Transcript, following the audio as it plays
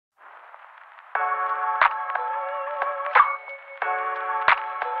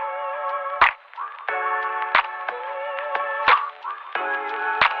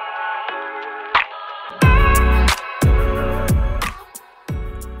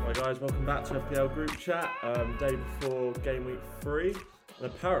Hi guys, welcome back to FPL Groupchat, day before game week 3. And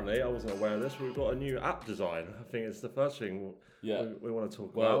apparently, I wasn't aware of this, but we've got a new app design. I think it's the first thing we want to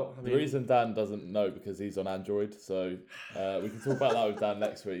talk about. The reason Dan doesn't know because he's on Android, so we can talk about that with Dan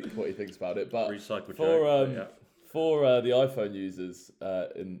next week, what he thinks about it. But for the iPhone users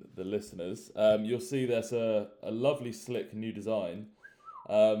and the listeners, you'll see there's a lovely, slick new design.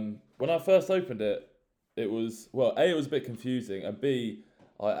 When I first opened it, it was, A, it was a bit confusing, and B,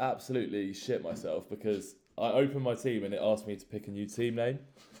 I absolutely shit myself because I opened my team and it asked me to pick a new team name,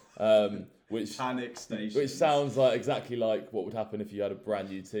 which Panic Station, which sounds like exactly like what would happen if you had a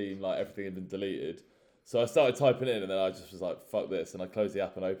brand new team, like everything had been deleted. So I started typing in and then I just was like, fuck this, and I closed the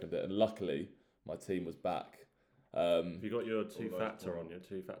app and opened it, and luckily my team was back. Have you got your two-factor on, your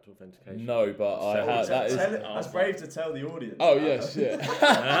two-factor authentication? No, but I had. That's brave to tell the audience. Oh yeah, shit.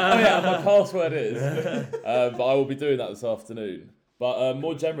 My password is. But I will be doing that this afternoon. But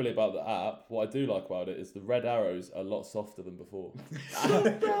more generally about the app, what I do like about it is the red arrows are a lot softer than before.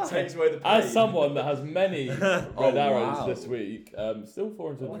 Takes away the pain. As someone that has many red arrows this week, still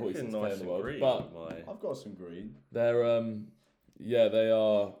 446k in the world, green, but I've got some green. they're they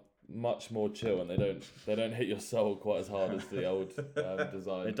are much more chill, and they don't hit your soul quite as hard as the old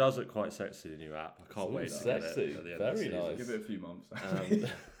design. It does look quite sexy, the new app. I can't wait to get it at the end of the season. Nice. Give it a few months.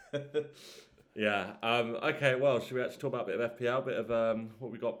 Yeah. Okay. Well, should we actually talk about a bit of FPL, a bit of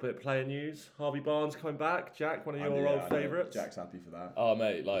what we got? Bit of player news. Harvey Barnes coming back. Jack, one of your old favourites. Jack's happy for that. Oh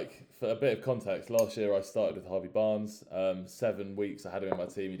mate, like for a bit of context, last year I started with Harvey Barnes. 7 weeks I had him in my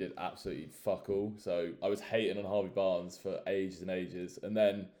team. He did absolutely fuck all. So I was hating on Harvey Barnes for ages and ages, and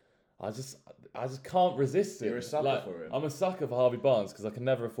then I just can't resist it. You're a sucker for him. I'm a sucker for Harvey Barnes because I can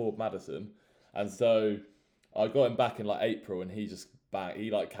never afford Maddison, and so I got him back in like April, and he just.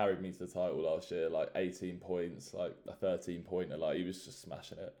 He like carried me to the title last year, like 18 points, like a 13-pointer. Like he was just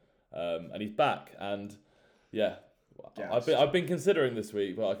smashing it, and he's back. And yeah, I've been considering this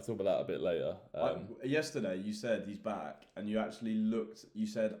week, but I can talk about that a bit later. Yesterday you said he's back, and you actually looked. You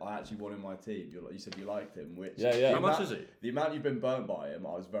said I actually want him in my team. You said you liked him, which yeah. How much is he? The amount you've been burnt by him,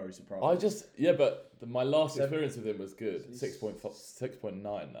 I was very surprised. My last experience with him was good.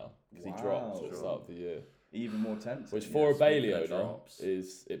 6.9 now because he dropped at the start of the year. Even more tempting. Which for a Bailey owner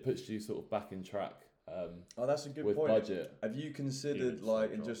it puts you sort of back in track. That's a good with point. Budget. Have you considered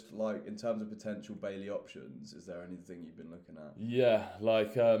in terms of potential Bailey options? Is there anything you've been looking at? Yeah, I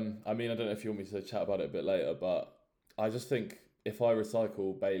don't know if you want me to chat about it a bit later, but I just think if I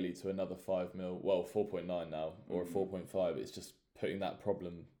recycle Bailey to another 5 mil, 4.9 now or a 4.5, it's just putting that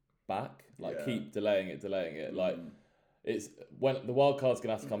problem back. Keep delaying it. It's when the wild card's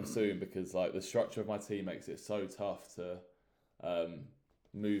gonna have to come soon because like the structure of my team makes it so tough to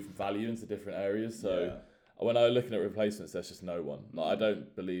move value into different areas. So when I was looking at replacements, there's just no one. Like I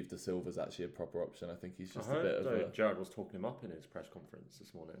don't believe De Silva's actually a proper option. I think he's just a bit of a. Jared was talking him up in his press conference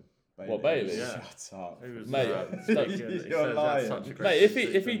this morning. Bailey? Yeah. Shut up. He was, mate. You're lying. Mate, if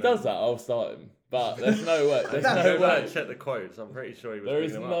he does that, I'll start him. But there's no way. There's no way. Check the quotes. I'm pretty sure he was. There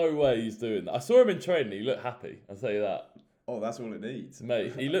is no way he's doing that. I saw him in training. He looked happy. I'll tell you that. Oh, that's all it needs.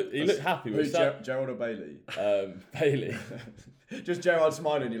 Mate, he looked happy. Gerald or Bailey? Bailey. Just Gerard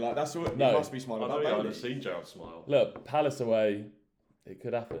smiling. You're like, that's all. No. You must be smiling. I don't want to see Gerald smile. Look, Palace away, it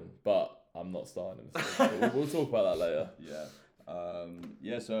could happen, but I'm not starting him. So we'll talk about that later.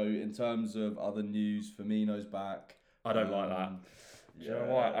 Yeah. So in terms of other news, Firmino's back. I don't like that. Do you know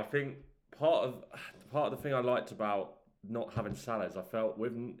what? I think part of the thing I liked about not having Salah is I felt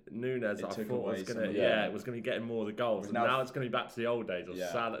with Nunes, I thought was it was gonna be getting more of the goals. And now it's gonna be back to the old days of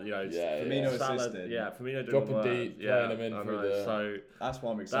Salah. Firmino assisted. Yeah, Firmino doing dropping the deep, playing him in through the. So that's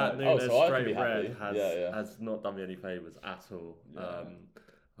why I'm excited. That Nunes I straight can be happy. red has not done me any favours at all. Yeah.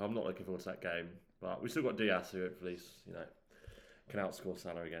 I'm not looking forward to that game, but we still got Diaz who hopefully can outscore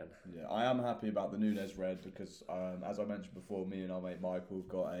Salah again. Yeah, I am happy about the Nunes red because, as I mentioned before, me and our mate Michael have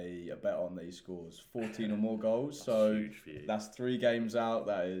got a bet on that he scores 14 or more goals. That's so huge for you. That's 3 games out.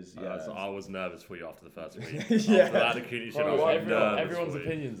 That is, So I was nervous for you after the first week. Everyone's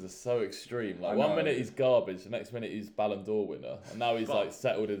opinions are so extreme. Like 1 minute he's garbage, the next minute he's Ballon d'Or winner, and now he's like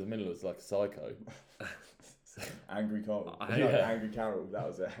settled in the middle as like a psycho. Angry Carol. Angry Carol. That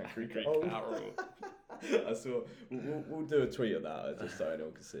was it. Angry Carol. I saw. We'll do a tweet of that just so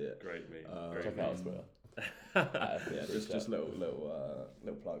anyone can see it. Great meme. Check out as well. Just little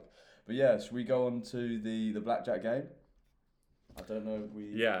plug. But yeah, should we go on to the blackjack game? I don't know if we.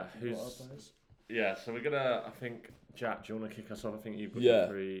 Yeah. So we're gonna. I think Jack, do you want to kick us off? I think you've got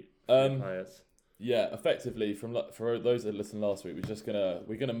 3 players. Yeah, effectively for those that listened last week,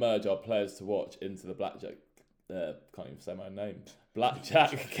 we're gonna merge our players to watch into the blackjack can't even say my own name.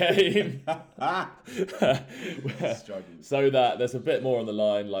 Blackjack game. So that there's a bit more on the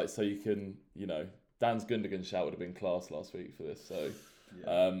line, like so you can, Dan's Gundogan shout would have been class last week for this. So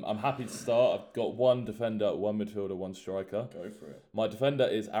I'm happy to start. I've got one defender, one midfielder, one striker. Go for it. My defender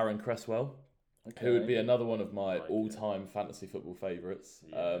is Aaron Cresswell, who would be another one of my all-time fantasy football favourites.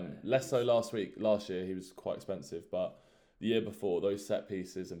 Less so last year he was quite expensive, but the year before, those set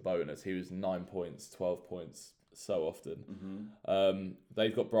pieces and bonus, he was 9 points, 12 points so often.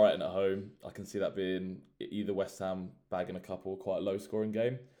 They've got Brighton at home. I can see that being either West Ham bagging a couple, quite a low-scoring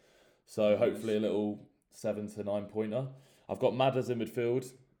game. So hopefully a little 7 to 9 pointer. I've got Madders in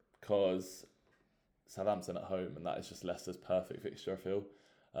midfield because Southampton at home, and that is just Leicester's perfect fixture, I feel.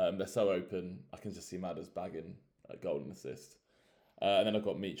 They're so open. I can just see Madders bagging a goal and assist. And then I've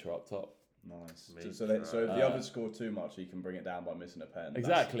got Mitra up top. Nice. So if the others score too much, he can bring it down by missing a pen.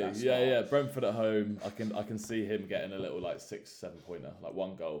 Exactly. That's Brentford at home. I can see him getting a little 6-7 pointer, like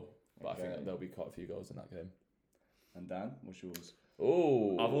one goal. But I think there'll be quite a few goals in that game. And Dan, what's yours?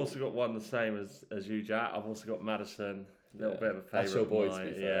 Oh, I've also got one the same as you, Jack. I've also got Maddison. A little bit of a favourite. That's your boy, of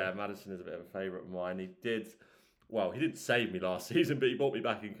mine. Yeah, Maddison is a bit of a favourite of mine. He didn't save me last season, but he brought me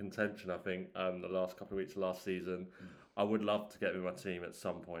back in contention, I think, the last couple of weeks of last season. I would love to get him in my team at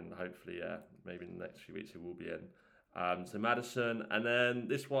some point. Hopefully, maybe in the next few weeks he will be in. So Maddison, and then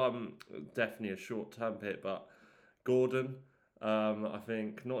this one, definitely a short-term pick, but Gordon. I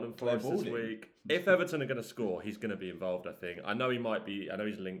think Nottingham Forest this week. If Everton are going to score, he's going to be involved, I think. I know he might be. I know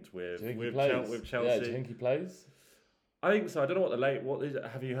he's linked with Chelsea. Yeah, do you think he plays? I think so. I don't know what is it?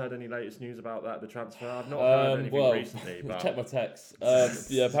 Have you heard any latest news about that? The transfer? I've not heard anything recently. But check my text.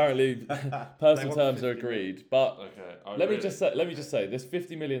 Apparently, personal terms are agreed. But let me just say, this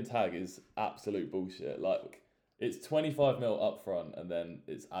 50 million tag is absolute bullshit. Like, it's 25 mil up front, and then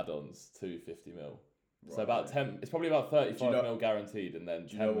it's add-ons to 50 mil. Right. So about 10. It's probably about 35 mil guaranteed, and then 10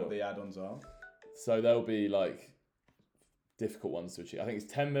 do you know what the add-ons are? So there'll be difficult ones to achieve. I think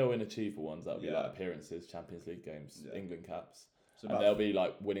it's 10 mil in achievable ones. That'll be appearances, Champions League games, England caps. So and they'll be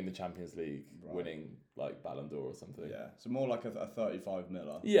winning the Champions League, winning Ballon d'Or or something. Yeah, so more like a 35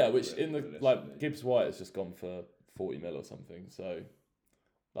 mil. Yeah, which in the Gibbs White has just gone for 40 mil or something. So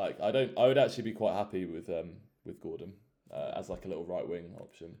I would actually be quite happy with Gordon as a little right wing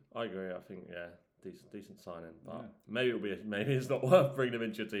option. I agree. I think decent signing, but maybe it's not worth bringing him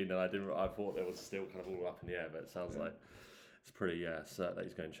into your team. Then I thought it was still kind of all up in the air, but it sounds like it's pretty certain that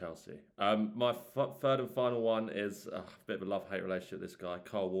he's going Chelsea. My third and final one is a bit of a love-hate relationship with this guy,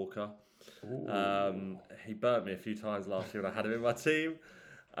 Kyle Walker. He burnt me a few times last year when I had him in my team.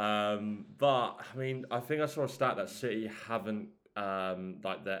 But I mean, I think I saw a stat that City haven't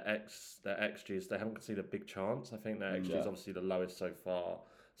their XGs, they haven't conceded a big chance. I think their XG is obviously the lowest so far.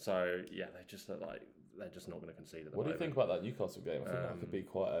 So yeah, they just look like they're just not going to concede at the moment. What do you think about that Newcastle game? I think that could be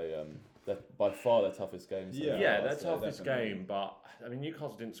quite by far their toughest game. Yeah, their toughest game. But I mean,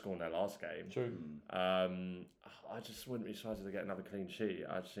 Newcastle didn't score in their last game. True. I just wouldn't be surprised if they get another clean sheet.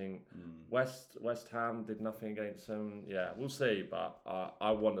 I just think West Ham did nothing against them. Yeah, we'll see. But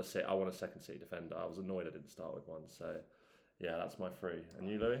I want a second seat defender. I was annoyed I didn't start with one. So. Yeah, that's my three. And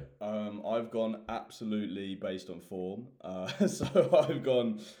you, Louis? I've gone absolutely based on form. So I've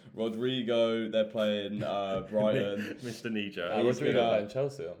gone Rodrigo. They're playing Brighton. Mr. Nijo. Rodrigo playing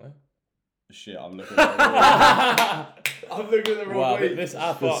Chelsea, aren't they? Shit, I'm looking at the wrong I'm looking at the wrong week. This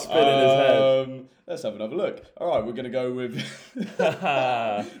app is spinning his head. Let's have another look. All right, we're going to go with...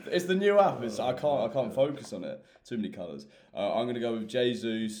 It's the new app. I can't focus on it. Too many colours. I'm going to go with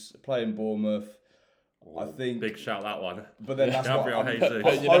Jesus, playing Bournemouth. I think big shout that one. But then that's Gabriel what Jesus. I'm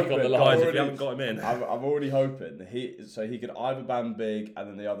hoping. Guys, if you haven't got him in, I'm already hoping he could either ban big and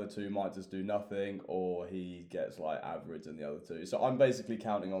then the other two might just do nothing, or he gets average in the other two. So I'm basically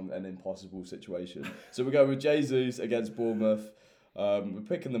counting on an impossible situation. So we go with Jesus against Bournemouth. We're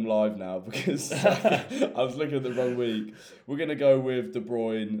picking them live now because I was looking at the wrong week. We're going to go with De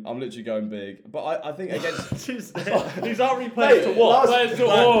Bruyne. I'm literally going big. But I think against... These aren't really players to watch. Guys, if you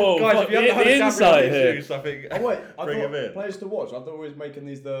haven't heard insight here. I think bring him in. Players to watch. I thought we were making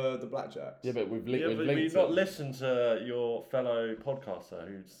these the Blackjacks. Yeah, but we've not listened to your fellow podcaster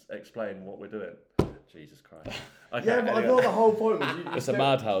who's explained what we're doing. Jesus Christ. Okay, yeah, but I thought the whole point was... It's a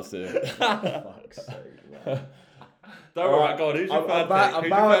madhouse here. Fuck's sake, man. Don't worry about God. Who's your third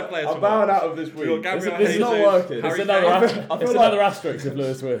player? I'm bowing out of this week. This is not working. It's another asterisk if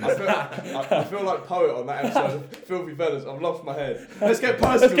Lewis wins. I feel like poet on that episode of Filthy Fellas. I've lost my head. Let's get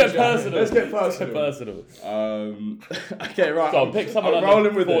personal. Let's get personal. Okay, right. Go on, pick someone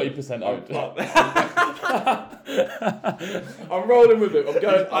under 40% owned. I'm rolling with it. I'm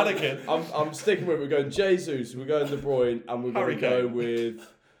going. Panicking. I'm sticking with it. We're going Jesus. We're going De Bruyne, and we're going to go with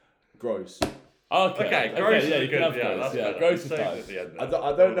Gross. Okay. Gross Yeah, is you can have Gross. Yeah, Gross is fine. I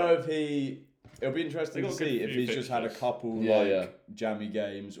don't know if he. It'll be interesting to see if he's just had a couple jammy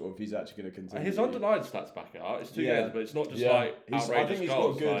games or if he's actually going to continue. His underlying stats back it out. It's 2 games, but it's not just outrageous I think he's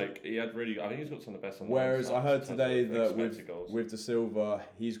goals. Got good. I think he's got some of the best. Whereas I heard today that with De Silva,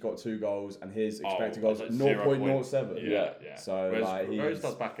 he's got 2 goals and his expected goals 0.07. Yeah. So Gross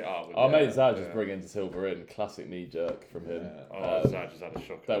does back it up. Our mate Zad just bringing De Silva in. Classic knee jerk from him. Zad just had a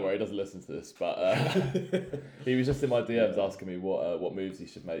shock. Don't worry, he doesn't listen to this, but he was just in my DMs asking me what moves he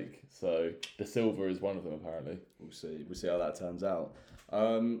should make. So De Silva is one of them apparently. We'll see how that turns out.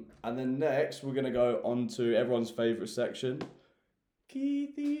 And then next we're gonna go on to everyone's favourite section,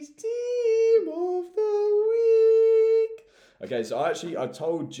 Keithy's Team of the Week. Okay, so I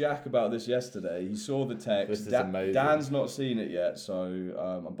told Jack about this yesterday. He saw the text. This is amazing. Dan's not seen it yet,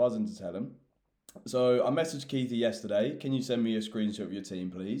 so I'm buzzing to tell him. So I messaged Keithy yesterday. Can you send me a screenshot of your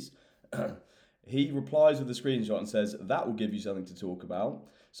team, please? He replies with a screenshot and says that will give you something to talk about.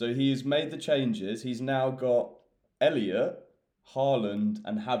 So he has made the changes. He's now got Elliot, Haaland,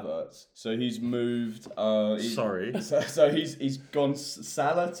 and Havertz. So he's moved. So he's gone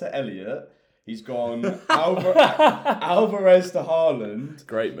Salah to Elliot. He's gone Alvarez to Haaland.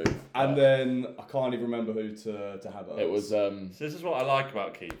 Great move. And then I can't even remember who to Havertz. It was. So this is what I like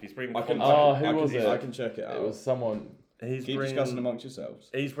about Keith. He's bringing. Who was it? I can check it out. It was someone. Keep discussing amongst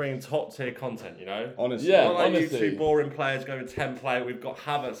yourselves. He's bringing top tier content, you know. Honestly, not like you 2 boring players going with 10 player. We've got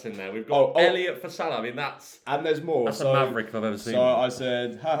Havertz in there. We've got Elliot for Salah. I mean, and there's more. That's a maverick if I've ever seen. So I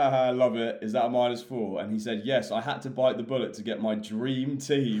said, ha, love it. Is that a -4? And he said, yes. I had to bite the bullet to get my dream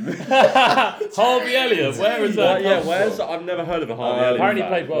team. Harvey Elliott. Where is that? Where's that? I've never heard of a Harvey Elliott. Apparently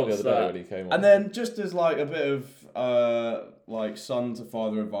played well the other day when he came on. And then just as like a bit of son to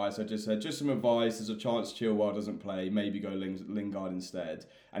father advice, I just said, just some advice. There's a chance Chilwell doesn't play. Maybe go Lingard instead.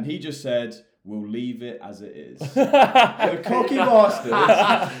 And he just said, we'll leave it as it is. The cocky bastard.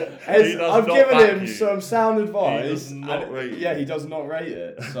 I've given him some sound advice. He does not rate it. Yeah, he does not rate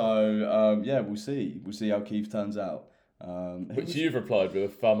it. So, we'll see. We'll see how Keith turns out. Which you've replied with a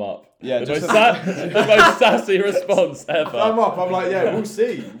thumb up. Yeah, the most sassy response ever. Thumb up. I'm like, yeah, we'll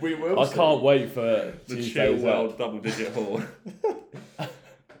see. We will. I can't wait for the Chilwell double-digit haul.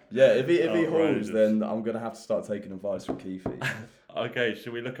 Yeah, if he hauls, then I'm gonna have to start taking advice from Keithy. Okay,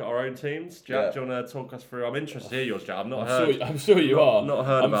 should we look at our own teams? Jack, do you want to talk us through? I'm interested to hear yours, Jack. I'm sure you are. Not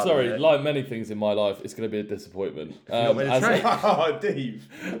heard about I'm sorry, it. Like many things in my life, it's going to be a disposement. Oh, deep.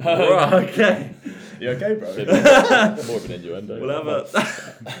 Right, okay. You okay, bro? More of an innuendo. We'll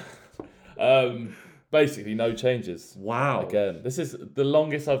have basically, no changes. Wow. Again, this is the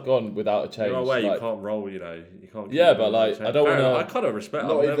longest I've gone without a change. You're aware you can't roll, you can't. Yeah, but like, I don't want to. I kind of respect.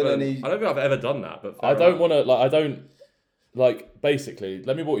 Not even any. I don't think I've ever done that, but I don't want to. Basically,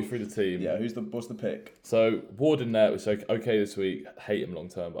 let me walk you through the team. Yeah, what's the pick? So Warden there was okay this week. Hate him long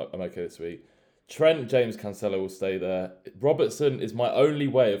term, but I'm okay this week. Trent, James, Cancelo will stay there. Robertson is my only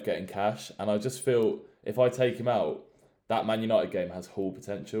way of getting cash, and I just feel if I take him out, that Man United game has haul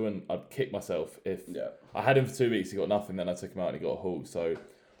potential, and I'd kick myself if I had him for 2 weeks, he got nothing, then I took him out and he got a haul. So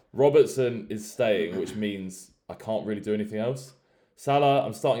Robertson is staying, which means I can't really do anything else. Salah,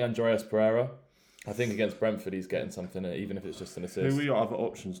 I'm starting Andreas Pereira. I think against Brentford he's getting something, even if it's just an assist. Who were your other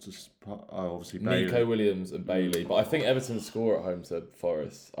options to obviously Bailey. Nico Williams and Bailey, but I think Everton score at home to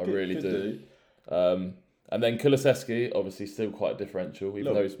Forest. I really do. And then Kulusevski, obviously still quite a differential.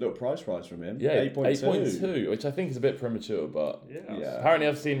 Little price rise from him. Yeah, 8.2, which I think is a bit premature, but apparently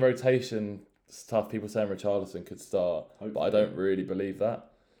I've seen rotation stuff, people saying Richarlison could start, but I don't really believe that.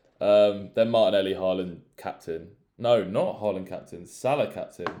 Then Martinelli, Haaland, captain. No, not Haaland captain. Salah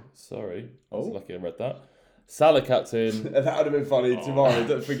captain. Sorry. I was lucky I read that. Salah captain. That would have been funny tomorrow.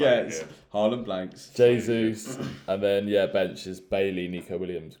 Don't forget. Haaland blanks. Jesus. And then, bench is Bailey, Nico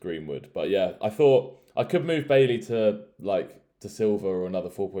Williams, Greenwood. But I thought I could move Bailey to Silva or another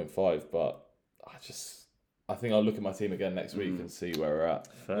 4.5, but I think I'll look at my team again next week and see where we're at.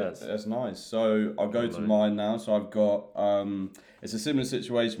 That's nice. So I'll go to mine now. So I've got it's a similar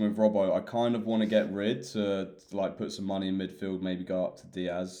situation with Robbo. I kind of want to get rid to put some money in midfield, maybe go up to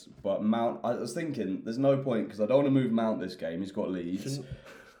Diaz. But Mount, I was thinking there's no point because I don't want to move Mount this game. He's got Leeds.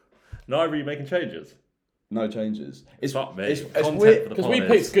 Neither are you making changes? No changes. It's Content weird because we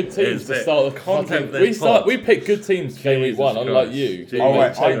picked good teams to start the content. We picked good teams game week 1, unlike you.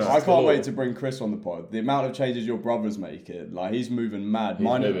 I can't wait to bring Chris on the pod. The amount of changes your brother's making, like he's moving mad.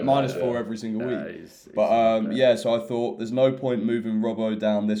 Minus 4 every single week. So I thought there's no point moving Robbo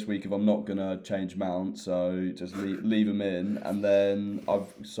down this week if I'm not gonna change Mount. So just leave him in, and then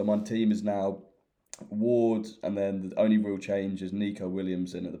my team is now Ward, and then the only real change is Nico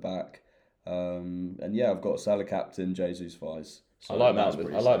Williams in at the back. I've got Salah captain, Jesus Vice. So I like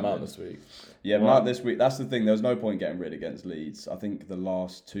Mount this week. Yeah, Mount this week. That's the thing. There was no point getting rid against Leeds. I think the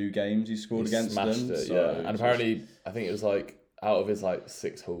last 2 games he scored against them. And apparently, I think it was like out of his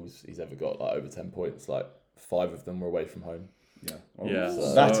 6 hauls he's ever got like over 10 points. Like 5 of them were away from home.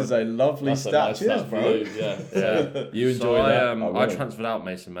 That is a lovely stat, bro. Yeah. You enjoy that. I transferred out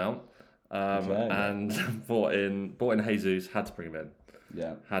Mason Mount, and bought in Jesus. Had to bring him in.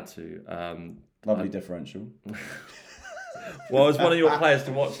 Yeah, had to. Lovely differential. Well, as one of your players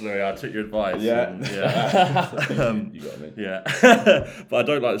to watch, Louis, I took your advice. Yeah. You got me. Yeah. But I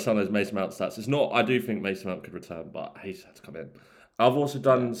don't like the sound of those Mason Mount stats. It's not. I do think Mason Mount could return, but he's had to come in. I've also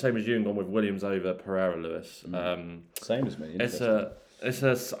done the same as you and gone with Williams over Pereira, Lewis. Same as me.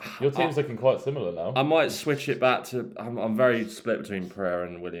 Your team's looking quite similar now. I might switch it back to. I'm very split between Pereira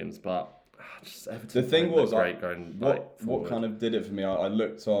and Williams, but. The thing was, what kind of did it for me, I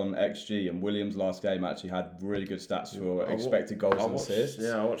looked on XG, and Williams' last game actually had really good stats for expected goals and assists.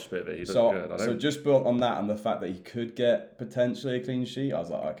 Yeah, I watched a bit of it. He does good. So just built on that and the fact that he could get potentially a clean sheet, I was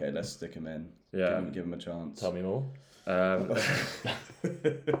like, okay, let's stick him in. Yeah. Give him a chance. Tell me more. I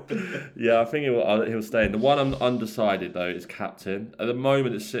think he'll stay in. The one I'm undecided, though, is captain. At the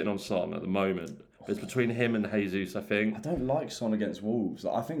moment, it's sitting on Son, at the moment. It's between him and Jesus, I think. I don't like Son against Wolves.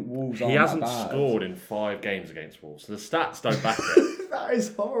 I think Wolves aren't He hasn't that bad. Scored in 5 games against Wolves, so the stats don't back it. That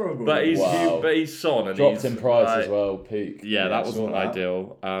is horrible. But he's Son, and dropped in price as well. Peak. Yeah, that wasn't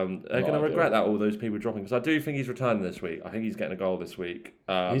ideal. They're going to regret that. All those people dropping, because I do think he's returning this week. I think he's getting a goal this week.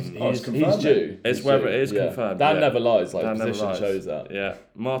 He's due. It's whether it is confirmed. Dan never lies. Like position shows that. Yeah,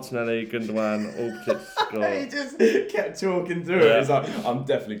 Martinelli, Gundogan, all projected to score. He just kept talking through it. It's like, I'm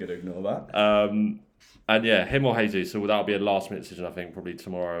definitely going to ignore that. And yeah, him or Jesus, so that'll be a last minute decision, I think, probably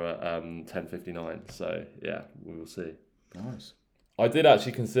tomorrow at 10:59. So yeah, we will see. Nice. I did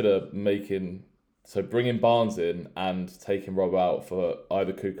actually consider bringing Barnes in and taking Rob out for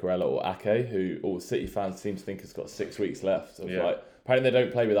either Cucurella or Ake, who all City fans seem to think has got 6 weeks left. Apparently they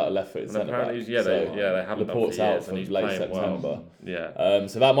don't play without a left-footed centre back. They haven't. Laporte's done for out from late September. Well. Yeah.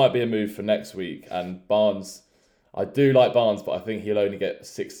 So that might be a move for next week. And Barnes, I do like Barnes, but I think he'll only get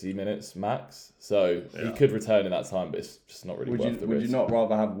 60 minutes max. So he could return in that time, but it's just not really worth the risk. Would you not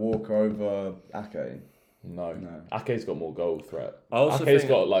rather have Walker over Ake? No. Ake's got more goal threat. Ake's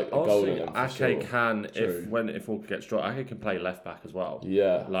got a goal in him. Ake can, if Walker gets dropped, Ake can play left back as well.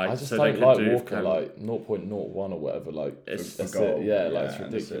 Yeah. I just don't like Walker 0.01 or whatever. It's a goal. It's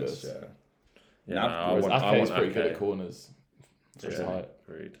ridiculous. Whereas Ake's pretty good at corners. Just height.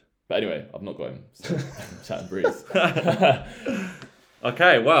 Agreed. But anyway, I've not got him. So chat and breeze.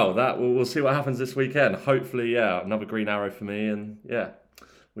 Okay, well, we'll see what happens this weekend. Hopefully, another green arrow for me, and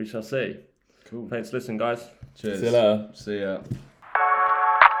we shall see. Cool. Thanks for listening, guys. Cheers. See you later. See ya.